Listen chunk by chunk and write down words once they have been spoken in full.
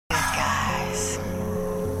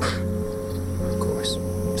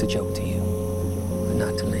It's a joke to you, but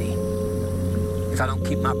not to me. If I don't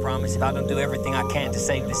keep my promise, if I don't do everything I can to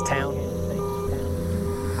save this town,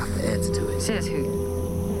 I have to answer to it. Says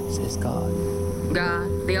who? Says God.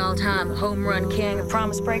 God, the all-time home run king of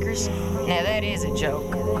promise breakers? Now that is a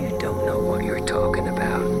joke. You don't know what you're talking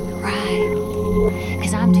about. Right.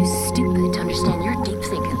 Because I'm too stupid to understand your deep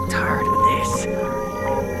thinking. Tired of this.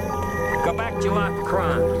 Go back to your life of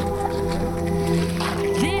crime.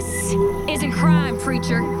 This isn't crime,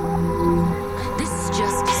 preacher. This is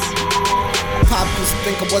justice. Pop used to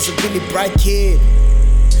think I was a really bright kid,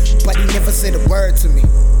 but he never said a word to me.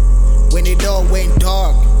 When it all went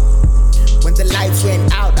dark, when the lights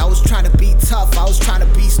went out, I was trying to be tough, I was trying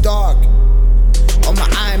to be stark. On my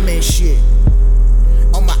Iron Man shit,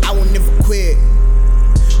 on my I will never quit.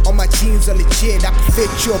 All my jeans are legit, I can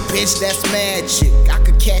fit you a bitch, that's magic. I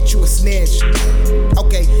could catch you a snitch.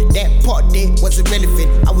 Okay, that part there wasn't relevant.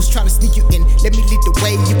 I was trying to sneak you in, let me lead the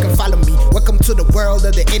way, you can follow me. Welcome to the world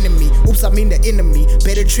of the enemy. Oops, I mean the enemy.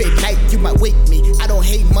 Better tread light, you might wake me. I don't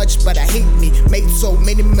hate much, but I hate me. Made so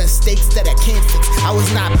many mistakes that I can't fix. I was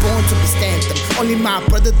not born to withstand them. Only my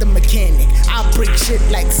brother the mechanic. I break shit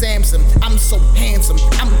like Samson. I'm so handsome,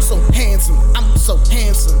 I'm so handsome, I'm so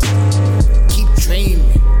handsome. Keep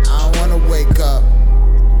dreaming. I don't wanna wake up.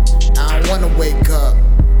 I don't wanna wake up.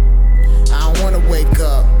 I don't wanna wake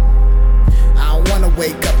up. I don't wanna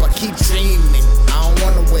wake up. I keep dreaming. I don't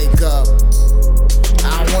wanna wake up.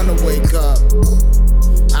 I don't wanna wake up.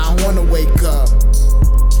 I don't wanna wake up.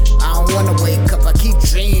 I don't wanna wake up. I keep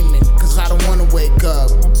dreaming, cause I don't wanna wake up.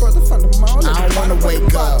 I don't wanna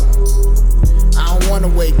wake up. I don't wanna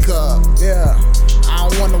wake up. Yeah. I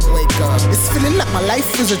don't wanna wake up. It's feeling like my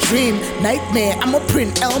life is a dream. Nightmare, I'm a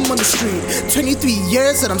print Elm on the street. 23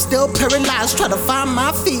 years and I'm still paralyzed, trying to find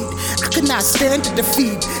my feet. I could not stand the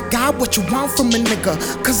defeat. God, what you want from a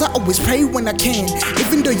nigga? Cause I always pray when I can.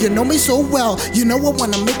 Even though you know me so well, you know I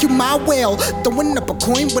wanna make you my whale. Throwing up a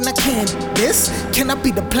coin when I can. This cannot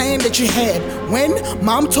be the plan that you had. When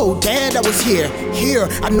mom told dad I was here.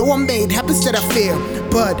 I know I made habits that I fear,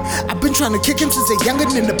 but I've been trying to kick him since a younger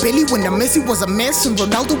than the belly. When the Messi was a mess and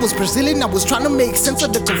Ronaldo was Brazilian, I was trying to make sense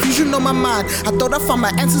of the confusion on my mind. I thought I found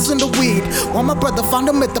my answers in the weed, while my brother found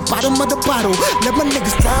them at the bottom of the bottle. Let my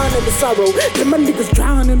niggas drown in the sorrow. Let my niggas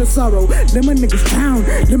drown in the sorrow. Let my niggas drown.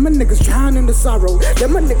 Let my niggas drown in the sorrow. Let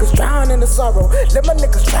my niggas drown in the sorrow. Let my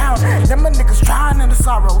niggas drown. Let my niggas drown in the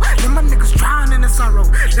sorrow. Let my niggas drown in the sorrow.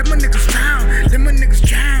 Let my niggas drown. Let my niggas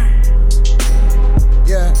drown.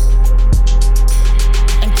 Yeah.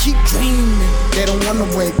 And keep dreaming. They don't wanna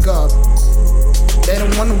wake up. They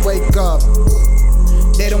don't wanna wake up.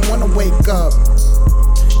 They don't wanna wake up.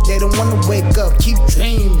 They don't wanna wake up. Keep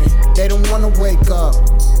dreaming. They don't wanna wake up.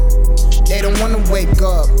 They don't wanna wake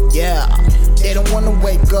up. Yeah. They don't wanna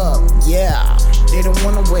wake up. Yeah. They don't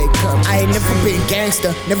wanna wake up. I ain't never been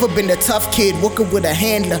gangster, never been a tough kid walking with a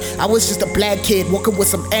handler. I was just a black kid walking with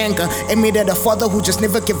some anger, aiming at a father who just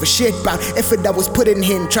never give a shit about effort that was put in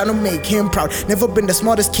him, trying to make him proud. Never been the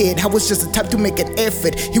smartest kid, I was just the type to make an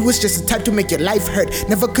effort. He was just the type to make your life hurt.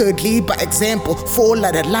 Never could lead by example. Fall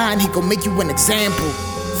out of line, he gon' make you an example.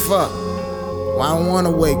 Fuck. Well, I don't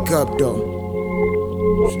wanna wake up though.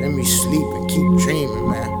 Just let me sleep and keep dreaming,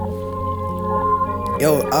 man.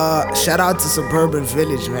 Yo, shout out to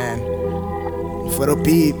SuburbanVillage, man, for the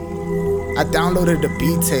beat. I downloaded the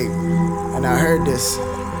beat tape and I heard this.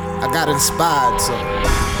 I got inspired, so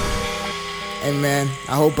hey man,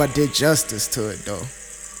 I hope I did justice to it though.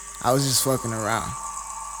 I was just fucking around.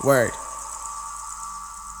 Word.